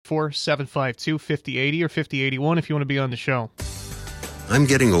304-752-5080 or 5081 if you want to be on the show. I'm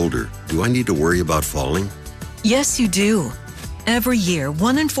getting older. Do I need to worry about falling? Yes, you do. Every year,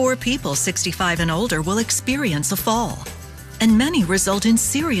 1 in 4 people 65 and older will experience a fall, and many result in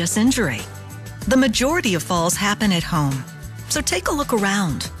serious injury. The majority of falls happen at home, so take a look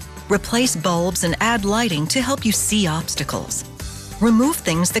around. Replace bulbs and add lighting to help you see obstacles. Remove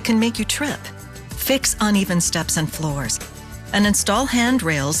things that can make you trip. Fix uneven steps and floors, and install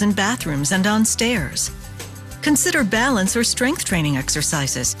handrails in bathrooms and on stairs. Consider balance or strength training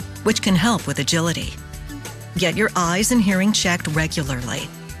exercises, which can help with agility. Get your eyes and hearing checked regularly.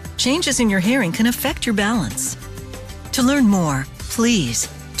 Changes in your hearing can affect your balance. To learn more, please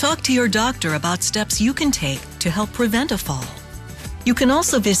talk to your doctor about steps you can take to help prevent a fall. You can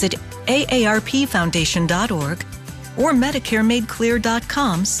also visit aarpfoundation.org or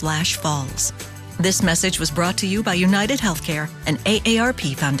MedicareMadeClear.com/falls. This message was brought to you by United Healthcare and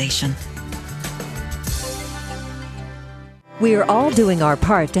AARP Foundation. We are all doing our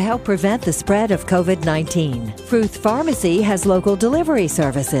part to help prevent the spread of COVID-19. Fruth Pharmacy has local delivery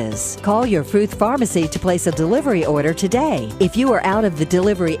services. Call your Fruth Pharmacy to place a delivery order today. If you are out of the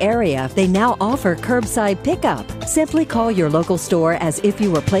delivery area, they now offer curbside pickup. Simply call your local store as if you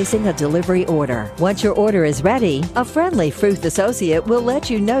were placing a delivery order. Once your order is ready, a friendly Fruth associate will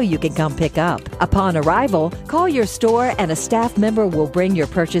let you know you can come pick up. Upon arrival, call your store and a staff member will bring your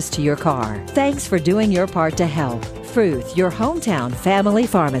purchase to your car. Thanks for doing your part to help. Fruth, your hometown family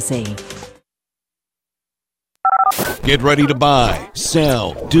pharmacy. Get ready to buy,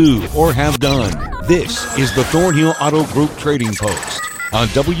 sell, do, or have done. This is the Thornhill Auto Group Trading Post on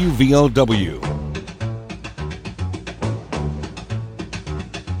WVOW.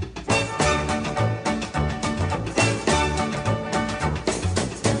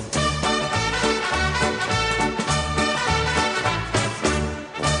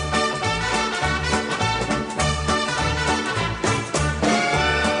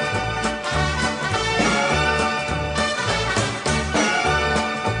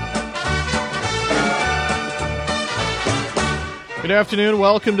 Good afternoon.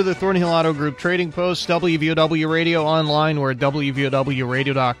 Welcome to the Thornhill Auto Group Trading Post, WVOW Radio online. We're at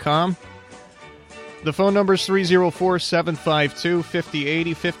WVOWradio.com. The phone number is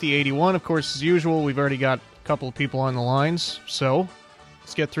 304-752-5080, 5081. Of course, as usual, we've already got a couple of people on the lines. So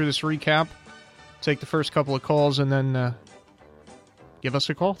let's get through this recap, take the first couple of calls, and then give us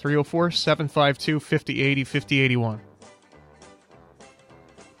a call, 304-752-5080, 5081.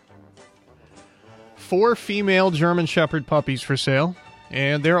 4 female German Shepherd puppies for sale,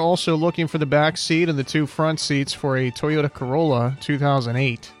 and they're also looking for the back seat and the 2 front seats for a Toyota Corolla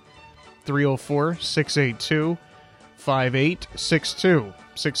 2008. 304-682-5862,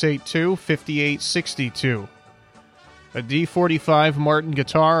 682-5862. A D45 Martin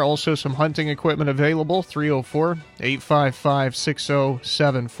guitar, also some hunting equipment available,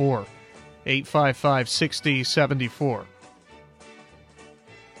 304-855-6074, 855-6074.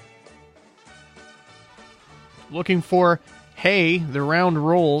 Looking for hay, the round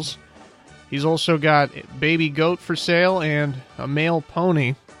rolls. He's also got baby goat for sale and a male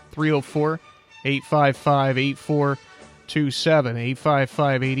pony, 304-855-8427,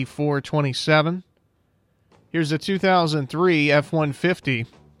 855-8427. Here's a 2003 F-150.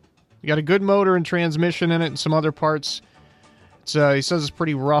 You got a good motor and transmission in it and some other parts. He says it's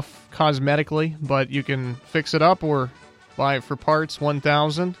pretty rough cosmetically, but you can fix it up or buy it for parts,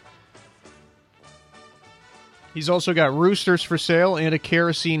 $1,000. He's also got roosters for sale and a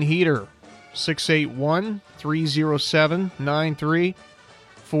kerosene heater. 681-307-9341.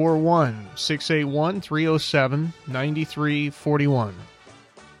 681-307-9341.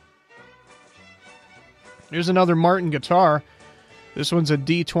 Here's another Martin guitar. This one's a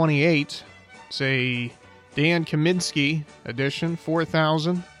D28. It's a Dan Kaminsky edition,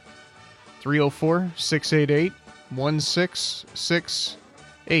 $4,000.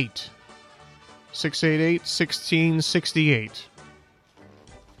 304-688-1668. 688-1668.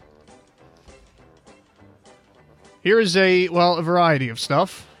 Here is a variety of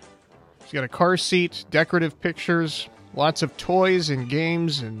stuff. She's got a car seat, decorative pictures, lots of toys and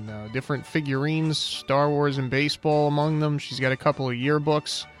games and different figurines, Star Wars and baseball among them. She's got a couple of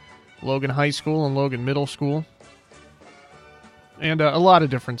yearbooks, Logan High School and Logan Middle School. And a lot of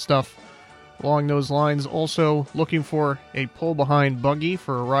different stuff along those lines. Also looking for a pull-behind buggy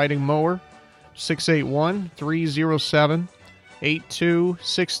for a riding mower.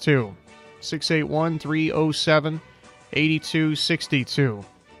 681-307-8262. 681-307-8262.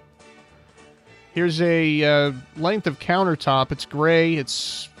 Here's a length of countertop. It's gray.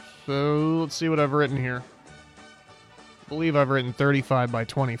 It's, let's see what I've written here. believe I've written 35 by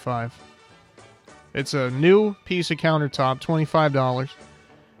 25. It's a new piece of countertop, $25.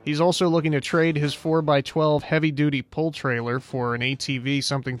 He's also looking to trade his 4x12 heavy-duty pull trailer for an ATV,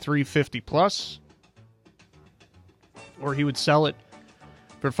 something 350 plus. Or he would sell it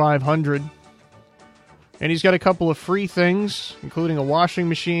for $500. And he's got a couple of free things, including a washing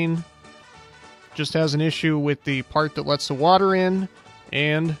machine. Just has an issue with the part that lets the water in,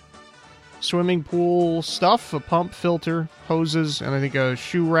 and swimming pool stuff, a pump, filter, hoses, and I think a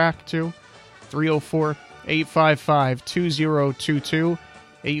shoe rack too. 304-855-2022,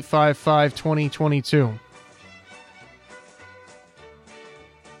 855-2022.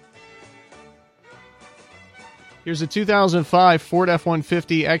 Here's a 2005 Ford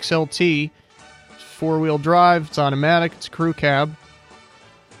F-150 XLT. It's four-wheel drive, it's automatic, it's a crew cab.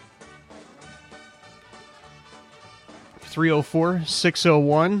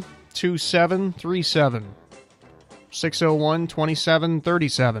 304-601-2737.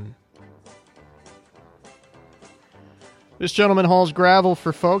 601-2737. This gentleman hauls gravel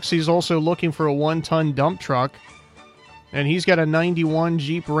for folks. He's also looking for a 1-ton dump truck. And he's got a 91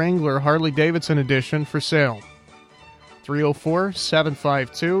 Jeep Wrangler Harley-Davidson edition for sale.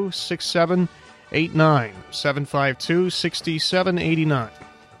 304-752-6789. 752-6789.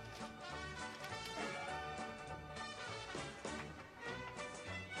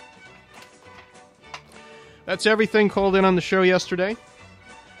 That's everything called in on the show yesterday.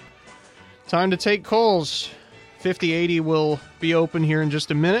 Time to take calls. 5080 will be open here in just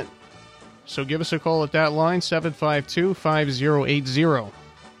a minute. So give us a call at that line, 752-5080.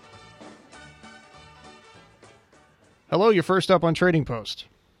 Hello, you're first up on Trading Post.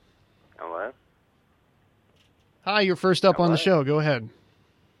 Hello? Hi, you're first up on the show. Go ahead.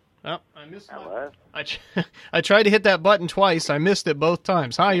 Oh, I missed it. Hello? I tried to hit that button twice. I missed it both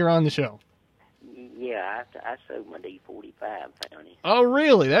times. Hi, you're on the show. Yeah, I sold my D45, Tony. Oh,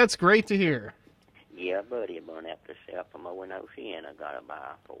 really? That's great to hear. Yeah, buddy, I'm going to have to sell from Owen-Ocean. I got to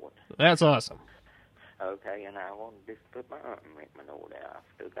buy for it. That's awesome. Okay, and I want to just put my hunting equipment order out. I've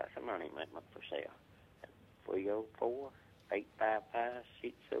still got some hunting equipment for sale.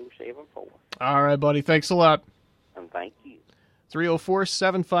 304-855-6074. All right, buddy. Thanks a lot. And thank you.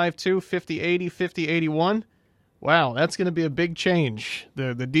 304-752-5080, 5081. Wow, that's going to be a big change.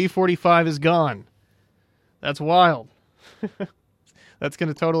 The D45 is gone. That's wild. That's going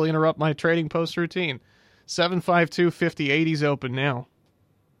to totally interrupt my Trading Post routine. 752-5080 is open now.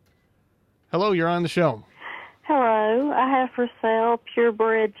 Hello, you're on the show. Hello. I have for sale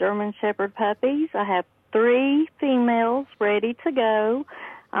purebred German Shepherd puppies. I have 3 females ready to go.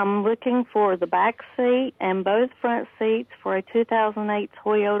 I'm looking for the back seat and both front seats for a 2008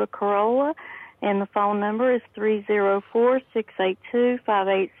 Toyota Corolla, and the phone number is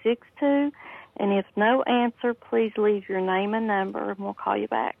 304-682-5862. And if no answer, please leave your name and number, and we'll call you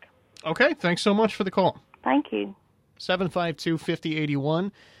back. Okay, thanks so much for the call. Thank you.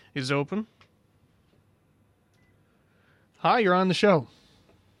 752-5081 is open. Hi, you're on the show.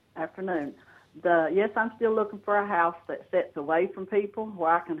 Afternoon. Yes, I'm still looking for a house that sits away from people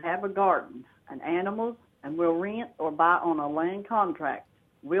where I can have a garden and animals, and we'll rent or buy on a land contract.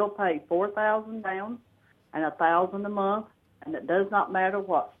 We'll pay $4,000 down and $1,000 a month, and it does not matter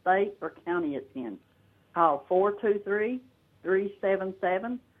what state or county it's in. Call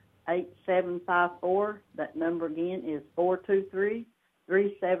 423-377-8754. That number again is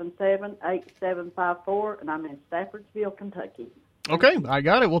 423-377-8754, and I'm in Staffordsville, Kentucky. Okay, I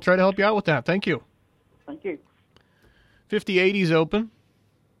got it. We'll try to help you out with that. Thank you. Thank you. 5080 is open.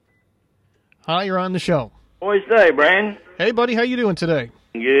 Hi, you're on the show. What do you say, Brandon? Hey, buddy, how you doing today?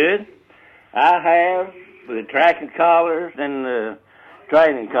 Good. I have the tracking collars and the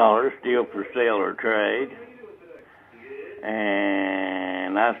training collars still for sale or trade.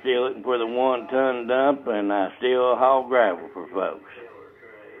 And I'm still looking for the 1-ton dump, and I still haul gravel for folks.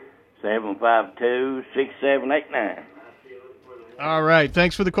 752-6789. All right,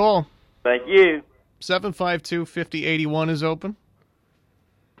 thanks for the call. Thank you. 752-5081 is open.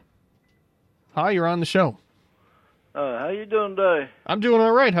 Hi, you're on the show. How you doing today? I'm doing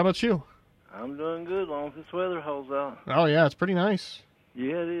all right. How about you? I'm doing good, as long as this weather holds out. Oh, yeah, it's pretty nice.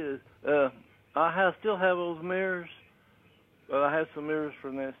 Yeah, it is. Still have those mirrors, but I have some mirrors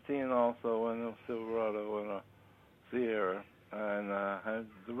from the S10 also, and a Silverado and a Sierra. And I have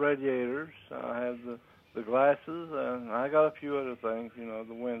the radiators, I have the glasses, and I got a few other things,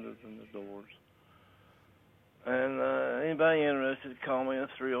 the windows and the doors. And anybody interested, call me at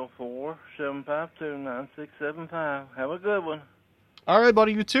 304-752-9675. Have a good one. All right,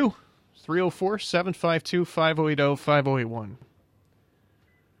 buddy, you too. 304-752-5080, 5081.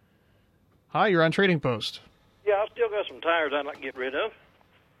 Hi, you're on Trading Post. Yeah, I've still got some tires I'd like to get rid of.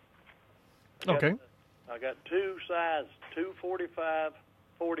 Okay. I got two size 245,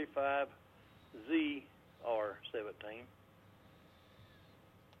 45 ZR17.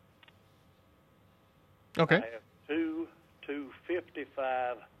 Okay. I have two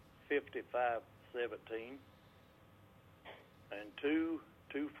 255, 55 17, and two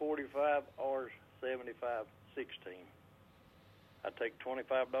 245 R75 16. I take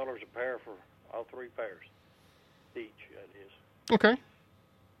 $25 a pair for all three pairs. Each, that is. Okay.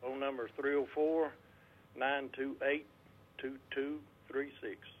 Phone number 304-928-2236.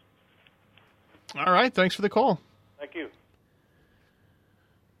 All right. Thanks for the call. Thank you.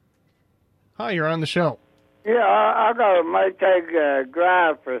 Hi, you're on the show. Yeah, I got a Maytag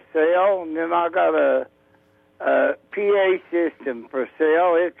drive for sale, and then I got a PA system for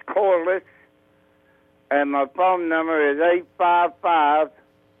sale. It's cordless, and my phone number is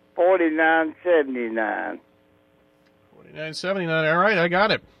 855-4979. 4979. All right, I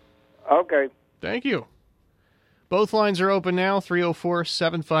got it. Okay. Thank you. Both lines are open now,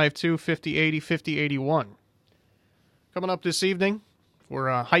 304-752-5080, 5081. Coming up this evening for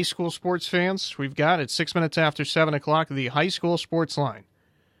high school sports fans, we've got at 6 minutes after 7 o'clock, the high school sports line.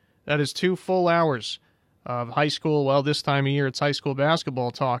 That is 2 full hours of high school. Well, this time of year, it's high school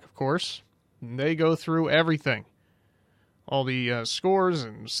basketball talk, of course. And they go through everything. All the scores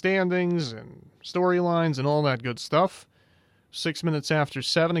and standings and storylines and all that good stuff. 6 minutes after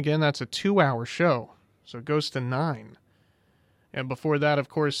 7, again, that's a 2-hour show. So it goes to 9. And before that, of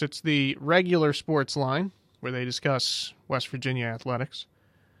course, it's the regular sports line, where they discuss West Virginia athletics.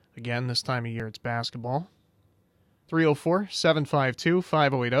 Again, this time of year, it's basketball.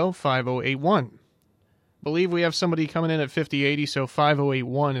 304-752-5080, 5081. Believe we have somebody coming in at 5080, so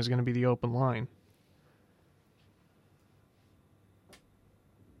 5081 is going to be the open line.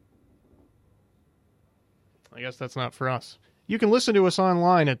 I guess that's not for us. You can listen to us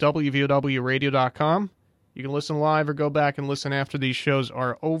online at WVOWradio.com. You can listen live or go back and listen after these shows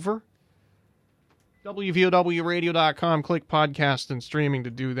are over. WVOWradio.com, click podcast and streaming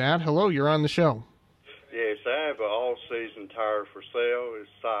to do that. Hello, you're on the show. Yes, I have an all-season tire for sale. Its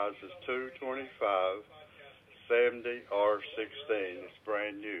size is 225, 70 R16. It's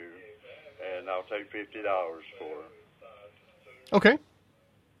brand new, and I'll take $50 for it. Okay.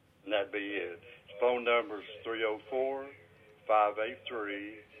 And that'd be it. Phone number is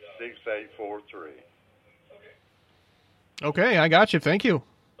 304-583-6843. Okay, I got you. Thank you.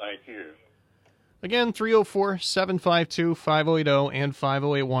 Thank you. Again, 304-752-5080 and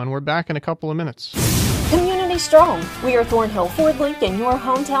 5081. We're back in a couple of minutes. Community Strong. We are Thornhill Ford Lincoln, your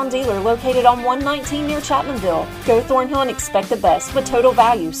hometown dealer located on 119 near Chapmanville. Go Thornhill and expect the best with total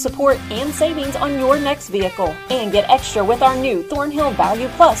value, support, and savings on your next vehicle. And get extra with our new Thornhill Value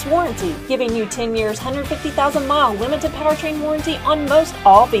Plus warranty, giving you 10 years, 150,000-mile limited powertrain warranty on most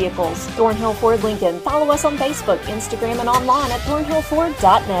all vehicles. Thornhill Ford Lincoln. Follow us on Facebook, Instagram, and online at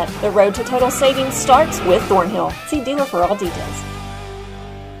thornhillford.net. The road to total savings starts with Thornhill. See dealer for all details.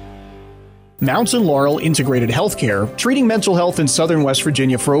 Mountain Laurel Integrated Healthcare, treating mental health in southern West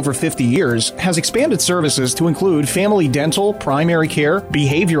Virginia for over 50 years, has expanded services to include family dental, primary care,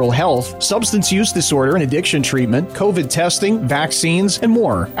 behavioral health, substance use disorder and addiction treatment, COVID testing, vaccines, and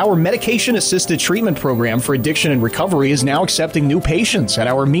more. Our medication-assisted treatment program for addiction and recovery is now accepting new patients at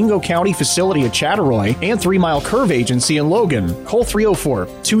our Mingo County facility at Chattaroy and 3 Mile Curve Agency in Logan. Call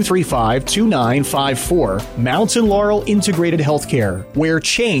 304-235-2954. Mountain Laurel Integrated Healthcare, where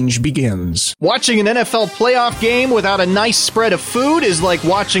change begins. Watching an NFL playoff game without a nice spread of food is like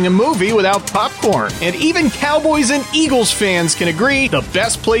watching a movie without popcorn. And even Cowboys and Eagles fans can agree the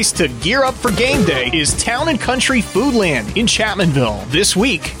best place to gear up for game day is Town & Country Foodland in Chapmanville. This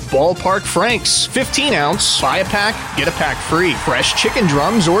week, Ballpark Franks, 15-ounce, buy a pack, get a pack free. Fresh chicken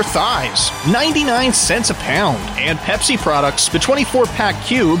drums or thighs, 99 cents a pound. And Pepsi products, the 24-pack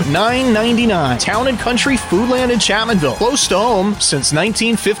cube, $9.99. Town & Country Foodland in Chapmanville, close to home since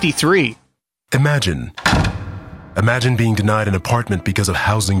 1953. Imagine being denied an apartment because of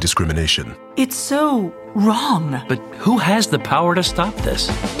housing discrimination. It's so wrong. But who has the power to stop this?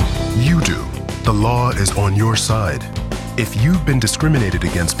 You do. The law is on your side. If you've been discriminated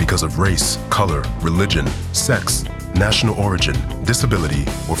against because of race, color, religion, sex, national origin, disability,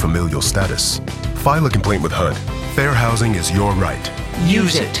 or familial status, file a complaint with HUD. Fair housing is your right.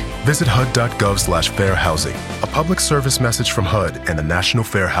 Use it. Visit HUD.gov/fair housing. A public service message from HUD and the National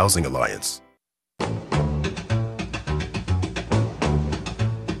Fair Housing Alliance.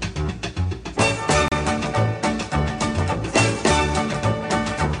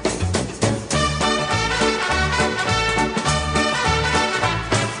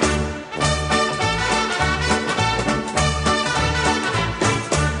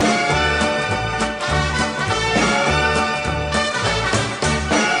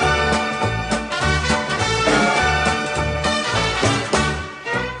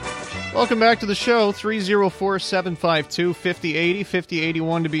 Welcome back to the show. 304-752-5080,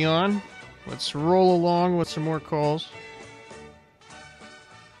 5081 to be on. Let's roll along with some more calls.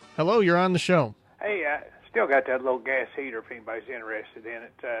 Hello, you're on the show. Hey, still got that little gas heater if anybody's interested in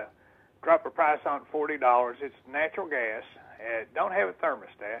it. Drop a price on it, $40. It's natural gas. Don't have a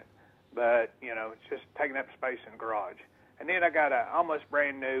thermostat, but, it's just taking up space in the garage. And then I got a almost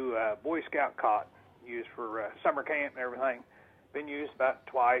brand new Boy Scout cot used for summer camp and everything. Been used about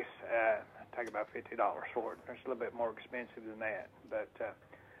twice. Take about $50 for it. It's a little bit more expensive than that. But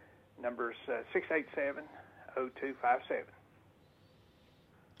number's 687-0257.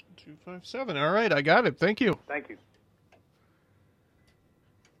 257. All right, I got it. Thank you. Thank you.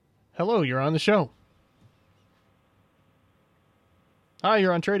 Hello, you're on the show. Hi,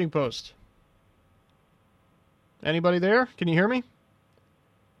 you're on Trading Post. Anybody there? Can you hear me?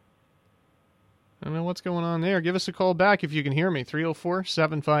 I don't know what's going on there. Give us a call back if you can hear me.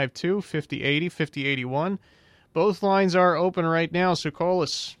 304-752-5080, 5081. Both lines are open right now, so call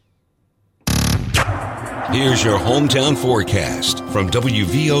us. Here's your hometown forecast from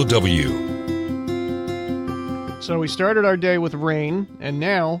WVOW. So we started our day with rain, and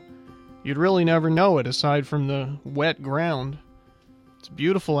now you'd really never know it aside from the wet ground. It's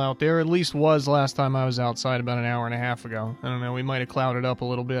beautiful out there. At least was last time I was outside about an hour and a half ago. I don't know. We might have clouded up a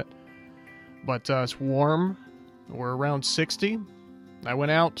little bit. But it's warm. We're around 60. I went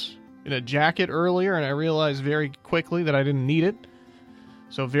out in a jacket earlier, and I realized very quickly that I didn't need it.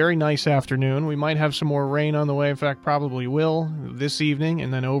 So very nice afternoon. We might have some more rain on the way. In fact, probably will this evening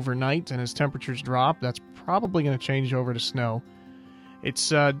and then overnight. And as temperatures drop, that's probably going to change over to snow. It's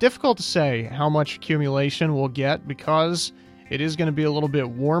difficult to say how much accumulation we'll get because it is going to be a little bit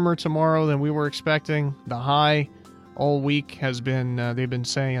warmer tomorrow than we were expecting. The high all week has been, they've been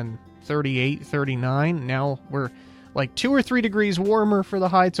saying 38, 39. Now we're like 2 or 3 degrees warmer for the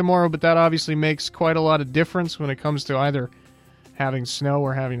high tomorrow, but that obviously makes quite a lot of difference when it comes to either having snow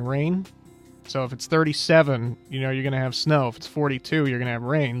or having rain. So if it's 37, you're going to have snow. If it's 42, you're going to have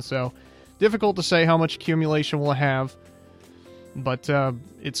rain. So difficult to say how much accumulation we'll have, but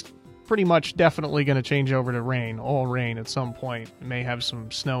it's pretty much definitely going to change over to rain, all rain at some point. It may have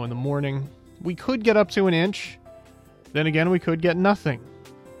some snow in the morning. We could get up to an inch. Then again, we could get nothing.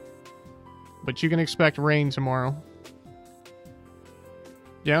 But you can expect rain tomorrow.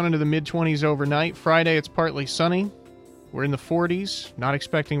 Down into the mid-20s overnight. Friday, it's partly sunny. We're in the 40s. Not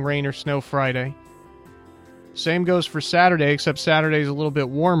expecting rain or snow Friday. Same goes for Saturday, except Saturday's a little bit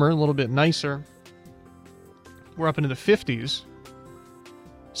warmer, a little bit nicer. We're up into the 50s.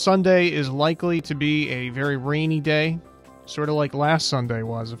 Sunday is likely to be a very rainy day, sort of like last Sunday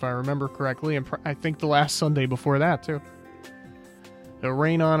was, if I remember correctly, and I think the last Sunday before that, too. It'll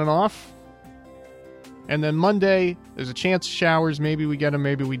rain on and off. And then Monday, there's a chance of showers. Maybe we get them,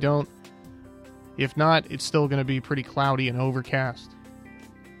 maybe we don't. If not, it's still going to be pretty cloudy and overcast.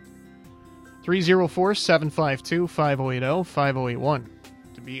 304-752-5080, 5081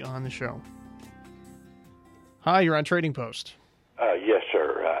 to be on the show. Hi, you're on Trading Post. Yes,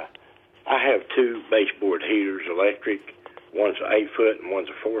 sir. I have 2 baseboard heaters, electric. One's 8 foot and one's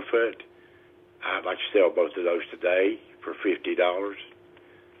a 4 foot. I'd like to sell both of those today for $50.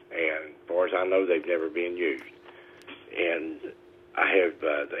 And as far as I know, they've never been used. And I have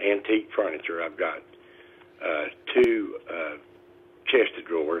the antique furniture. I've got 2 chest of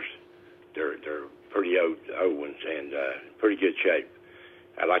drawers. They're pretty old ones and pretty good shape.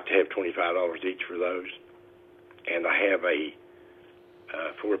 I'd like to have $25 each for those. And I have a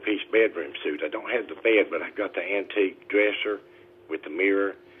 4-piece bedroom suite. I don't have the bed, but I've got the antique dresser with the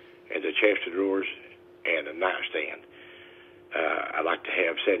mirror and the chest of drawers and a nightstand. I'd like to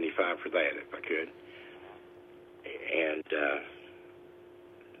have $75 for that if I could. And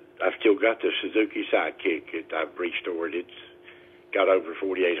I've still got the Suzuki Sidekick that I've restored. It's got over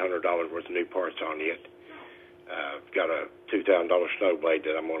 $4,800 worth of new parts on it. I've got a $2,000 snowblade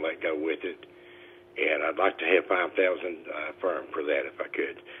that I'm going to let go with it. And I'd like to have $5,000 firm for that if I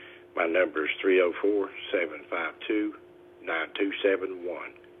could. My number is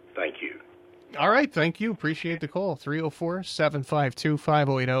 304-752-9271. Thank you. All right, thank you. Appreciate the call.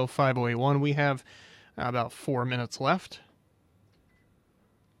 304-752-5080, 5081. We have about 4 minutes left.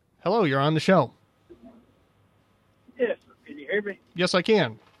 Hello, you're on the show. Yes, can you hear me? Yes, I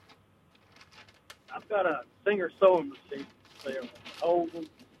can. I've got a Singer sewing machine for sale. Old one,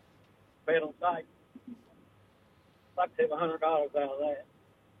 bed on site. I'd like to have $100 out of that.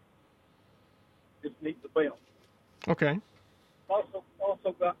 Just need the belt. Okay. Also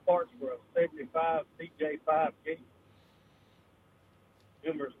got parts for a 75 CJ5G.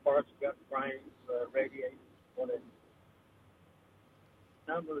 Numerous parts. Got frames, radiators, whatever.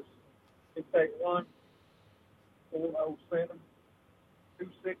 Numbers 681-407-2642.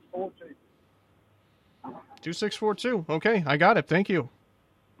 2642. Okay, I got it. Thank you.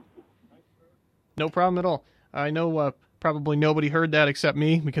 No problem at all. I know probably nobody heard that except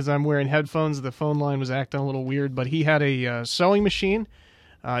me because I'm wearing headphones. The phone line was acting a little weird, but he had a sewing machine.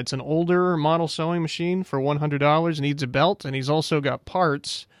 It's an older model sewing machine for $100. Needs a belt, and he's also got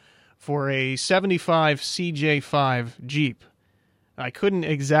parts for a 75 CJ5 Jeep. I couldn't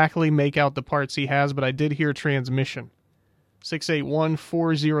exactly make out the parts he has, but I did hear transmission.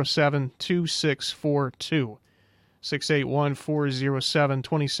 681-407-2642.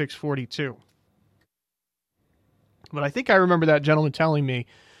 681-407-2642. But I think I remember that gentleman telling me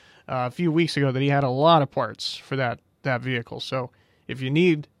a few weeks ago that he had a lot of parts for that vehicle. So if you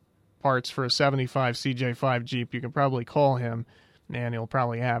need parts for a 75 CJ5 Jeep, you can probably call him, and he'll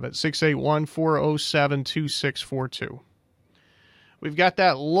probably have it. 681-407-2642. We've got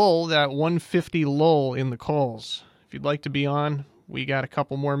that lull, that 150 lull in the calls. If you'd like to be on, we got a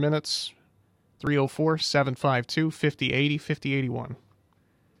couple more minutes. 304-752-5080, 5081.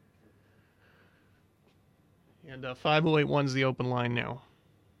 And 5081's the open line now.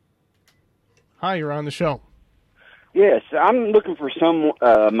 Hi, you're on the show. Yes, I'm looking for some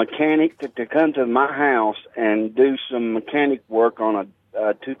mechanic to come to my house and do some mechanic work on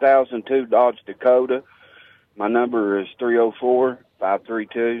a 2002 Dodge Dakota. My number is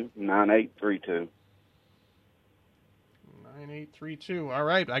 304-532-9832. 9832. All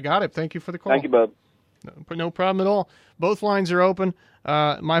right, I got it. Thank you for the call. Thank you, bub. No problem at all. Both lines are open.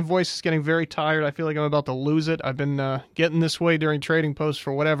 My voice is getting very tired. I feel like I'm about to lose it. I've been getting this way during Trading Post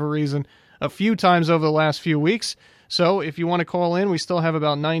for whatever reason a few times over the last few weeks. So if you want to call in, we still have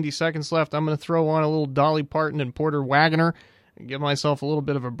about 90 seconds left. I'm going to throw on a little Dolly Parton and Porter Wagoner and give myself a little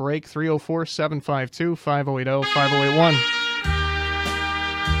bit of a break. 304-752-5080, 5081.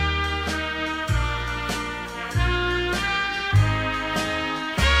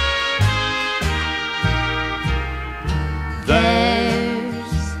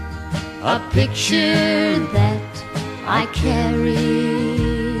 There's a picture that I carry,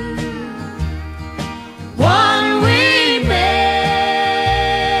 one we made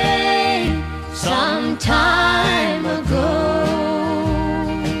some time ago.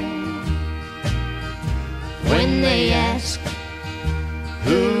 When they ask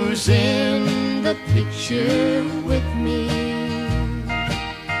who's in the picture with me,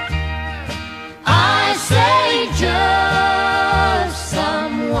 I say just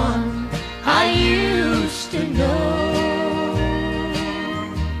someone I used to know.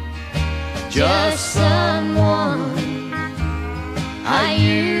 Just someone I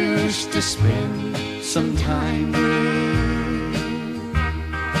used to spend some time with.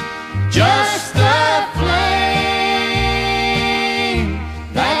 Just the flame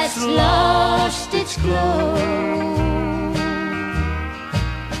that's lost its glow.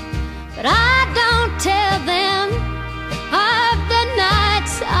 But I don't tell them of the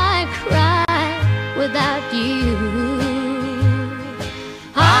nights I cry without you.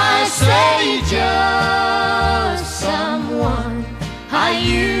 I say just someone I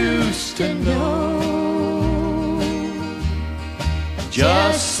used to know.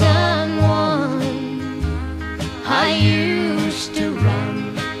 Just someone I used to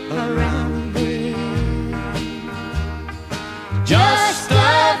run around with. Just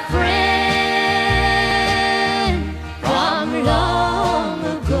a friend from long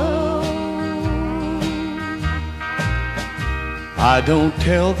ago. I don't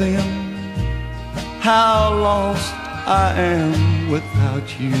tell them how lost I am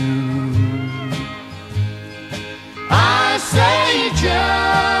without you. I say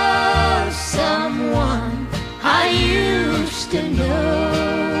just someone I used to know.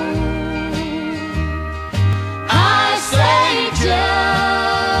 I say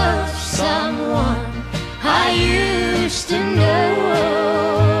just someone I used to know.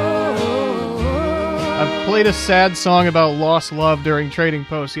 I played a sad song about lost love during Trading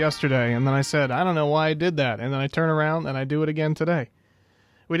Post yesterday, and then I said, I don't know why I did that. And then I turn around and I do it again today.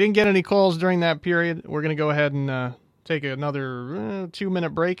 We didn't get any calls during that period. We're going to go ahead and take another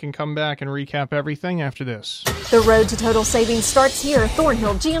 2-minute break and come back and recap everything after this. The road to total savings starts here.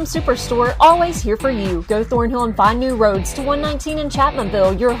 Thornhill GM Superstore, always here for you. Go Thornhill and find new roads to 119 in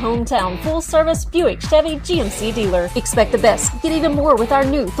Chapmanville, your hometown full-service Buick, Chevy, GMC dealer. Expect the best. Get even more with our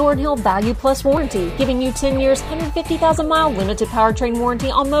new Thornhill Value Plus warranty, giving you 10 years, 150,000-mile limited powertrain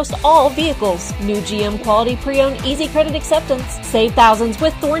warranty on most all vehicles. New GM quality pre-owned easy credit acceptance. Save thousands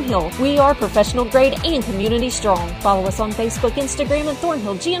with Thornhill. We are professional grade and community strong. Follow us on Facebook, Instagram, and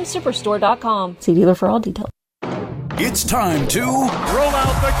ThornhillGMSuperstore.com. See dealer for all details. It's time to roll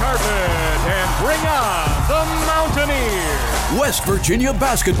out the carpet and bring on the Mountaineers. West Virginia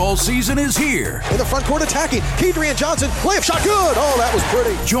basketball season is here. In the front court attacking, Kedrian Johnson, layup shot good. Oh, that was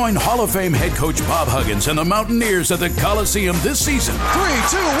pretty. Join Hall of Fame head coach Bob Huggins and the Mountaineers at the Coliseum this season. 3, 2, 1,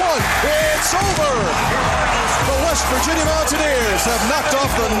 it's over. The West Virginia Mountaineers have knocked off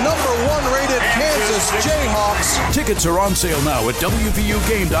the #1 rated Kansas Jayhawks. Tickets are on sale now at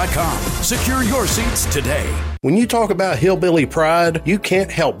WVOWgame.com. Secure your seats today. When you talk about hillbilly pride, you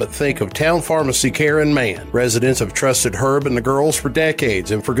can't help but think of Town Pharmacy Care in Man. Residents have trusted Herb and the girls for decades,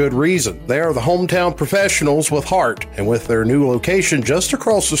 and for good reason. They are the hometown professionals with heart, and with their new location just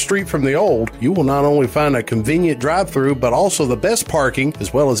across the street from the old, you will not only find a convenient drive-thru, but also the best parking,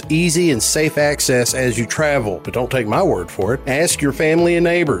 as well as easy and safe access as you travel. But don't take my word for it. Ask your family and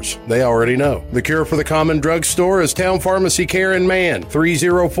neighbors. They already know. The cure for the common drugstore is Town Pharmacy Care in Man.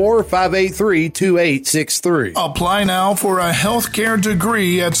 304-583-2863. Apply now for a healthcare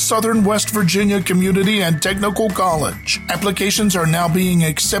degree at Southern West Virginia Community and Technical College. Applications are now being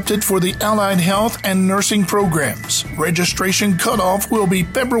accepted for the allied health and nursing programs. Registration cutoff will be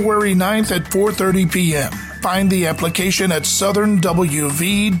February 9th at 4:30 p.m. Find the application at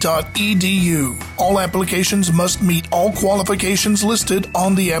southernwv.edu. All applications must meet all qualifications listed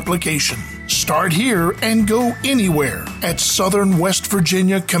on the application. Start here and go anywhere at Southern West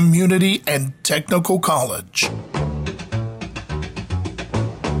Virginia Community and Technical College.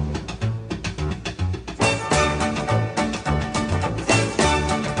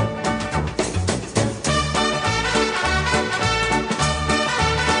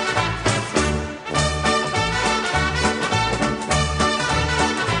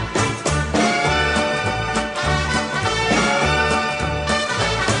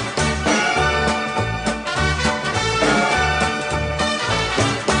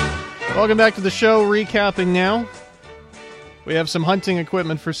 Welcome back to the show. Recapping now. We have some hunting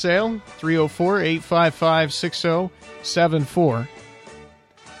equipment for sale. 304-855-6074.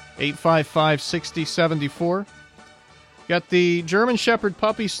 855-6074. Got the German Shepherd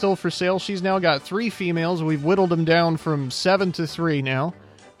puppy still for sale. She's now got 3 females. We've whittled them down from 7 to 3 now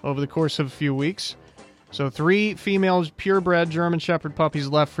over the course of a few weeks. So 3 female purebred German Shepherd puppies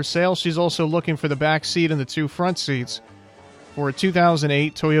left for sale. She's also looking for the back seat and the 2 front seats for a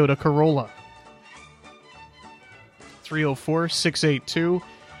 2008 Toyota Corolla.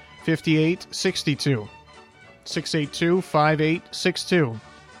 304-682-5862. 682-5862.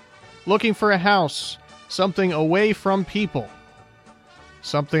 Looking for a house, something away from people.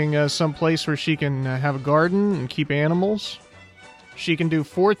 Something, someplace where she can have a garden and keep animals. She can do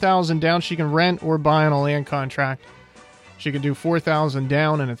 $4,000 down. She can rent or buy on a land contract. She can do $4,000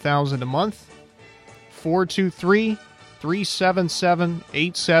 down and $1,000 a month.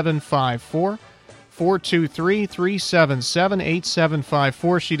 423-377-8754.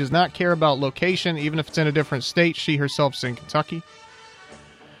 423-377-8754. She does not care about location, even if it's in a different state. She herself's in Kentucky.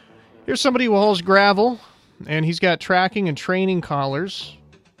 Here's somebody who hauls gravel, and he's got tracking and training collars.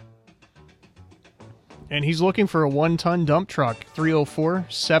 And he's looking for a 1-ton dump truck.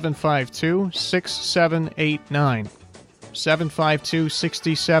 304-752-6789.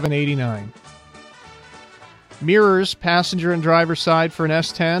 752-6789. Mirrors, passenger and driver side for an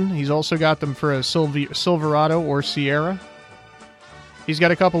S10. He's also got them for a Silverado or Sierra. He's got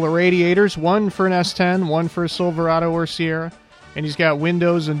a couple of radiators, one for an S10, one for a Silverado or Sierra. And he's got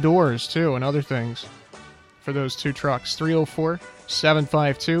windows and doors, too, and other things for those 2 trucks.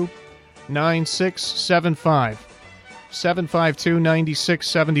 304-752-9675.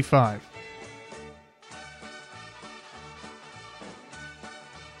 752-9675.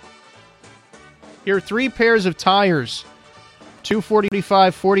 Here are 3 pairs of tires.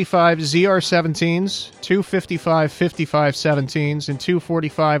 245-45 ZR17s, 255-55 17s, and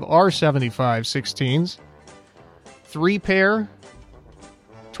 245 R75 16s. 3 pair,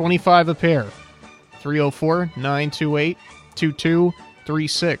 25 a pair. 304-928-2236.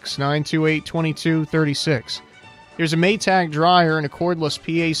 928-2236. Here's a Maytag dryer and a cordless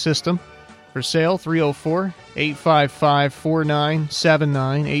PA system for sale.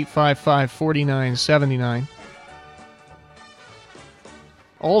 304-855-4979. 855-4979.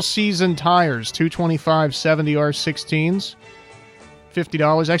 All-season tires, 225 70R16s,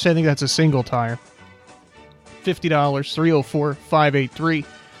 $50. Actually, I think that's a single tire. $50.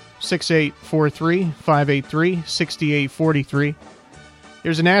 304-583-6843. 583-6843.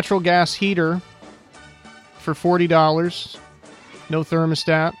 There's a natural gas heater for $40. No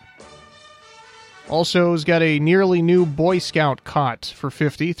thermostat. Also has got a nearly new Boy Scout cot for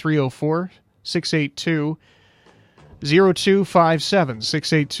 $50. 304-682 0257,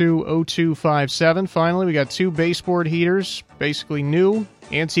 682-0257. Finally, we got 2 baseboard heaters, basically new,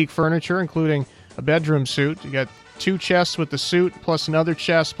 antique furniture, including a bedroom suit. You got 2 chests with the suit, plus another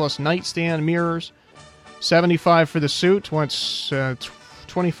chest, plus nightstand, mirrors. $75 for the suit, once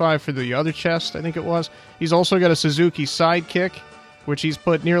 $25 for the other chest, I think it was. He's also got a Suzuki Sidekick, which he's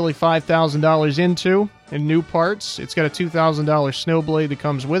put nearly $5,000 into in new parts. It's got a $2,000 snowblade that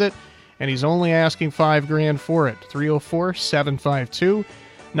comes with it, and he's only asking $5,000 for it. 304-752-9271,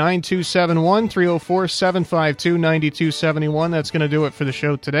 304-752-9271. That's going to do it for the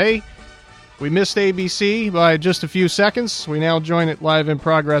show today. We missed ABC by just a few seconds. We now join it live in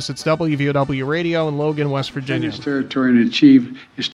progress. It's WVOW Radio in Logan, West Virginia. Territory and achieve